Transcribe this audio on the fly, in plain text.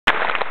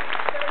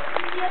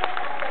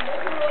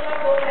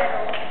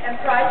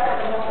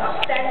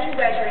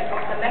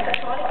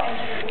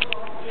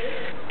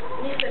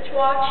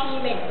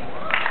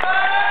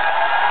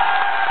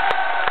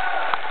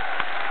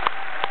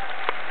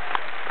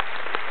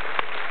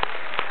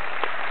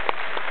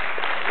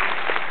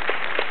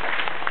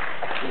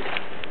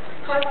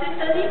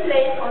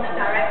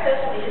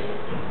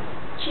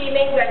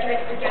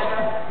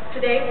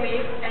today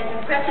with an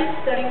impressive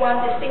 31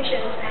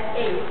 distinctions and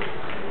A's.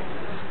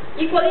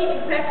 Equally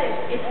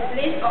impressive is his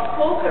list of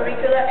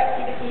co-curricular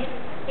activities,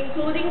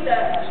 including the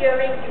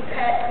Hearing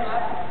Impaired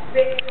Club,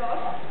 Red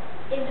Cross,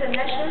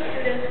 International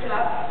Students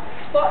Club,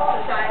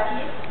 Sports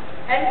Societies,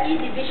 MTE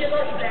divisional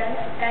events,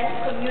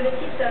 and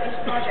community service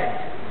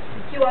projects.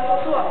 He was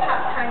also a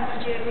part-time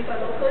DJ with a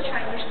local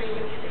Chinese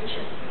radio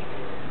station.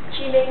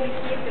 Chee Ming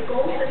received the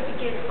Gold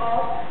Certificate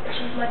of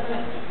Achievement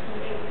in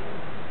MTE.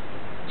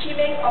 Chee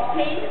Ming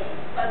obtained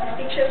a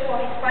distinction for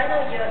his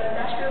final year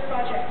industrial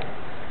project.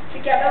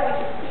 Together with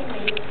his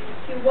teammates,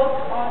 he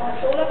worked on a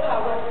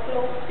solar-powered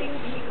floating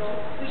vehicle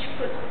which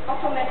could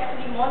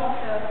automatically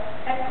monitor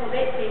and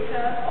collate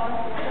data on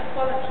water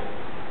quality.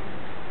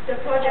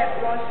 The project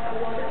was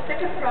awarded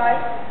second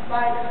prize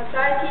by the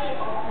Society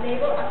of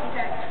Naval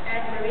Architects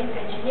and Marine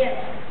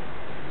Engineers.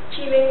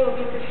 Chee Ming will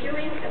be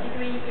pursuing a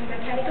degree in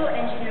mechanical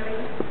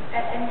engineering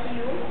at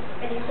MTU,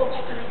 and he hopes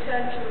to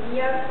return to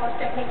Nanyang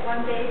Polytechnic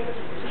one day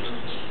to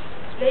teach.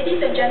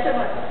 Ladies and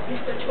gentlemen,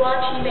 Mr.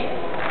 Chee Ming.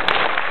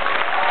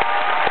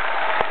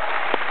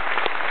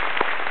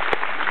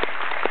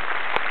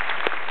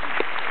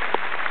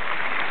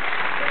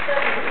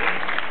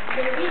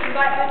 May we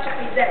invite you to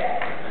present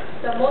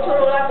the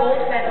Motorola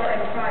Gold Medal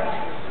and Prize,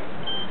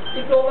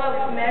 Diploma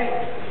with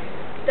Merit,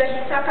 the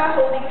Hisaka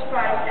Holdings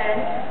Prize,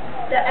 and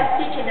the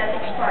ST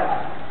Genetics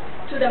Prize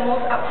to the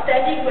most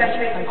outstanding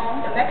graduate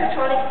of the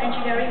Mechatronics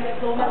Engineering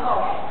Diploma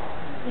course,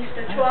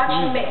 Mr.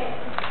 Chee Ming.